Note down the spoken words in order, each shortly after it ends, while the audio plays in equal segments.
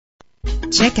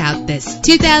Check out this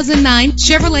 2009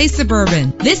 Chevrolet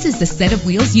Suburban. This is the set of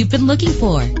wheels you've been looking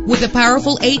for, with a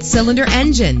powerful 8-cylinder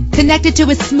engine connected to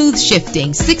a smooth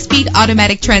shifting 6-speed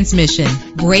automatic transmission.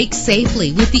 Brake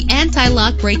safely with the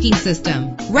anti-lock braking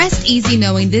system. Rest easy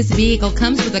knowing this vehicle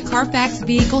comes with a Carfax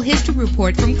Vehicle History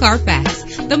Report from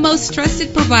Carfax, the most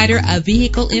trusted provider of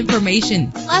vehicle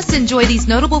information. Plus, enjoy these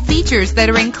notable features that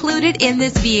are included in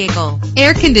this vehicle: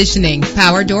 air conditioning,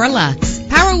 power door locks,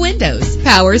 power windows,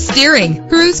 power steering,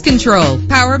 cruise control,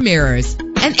 power mirrors,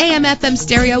 an AM/FM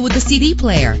stereo with a CD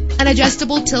player, an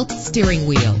adjustable tilt steering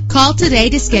wheel. Call today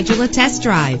to schedule a test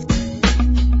drive.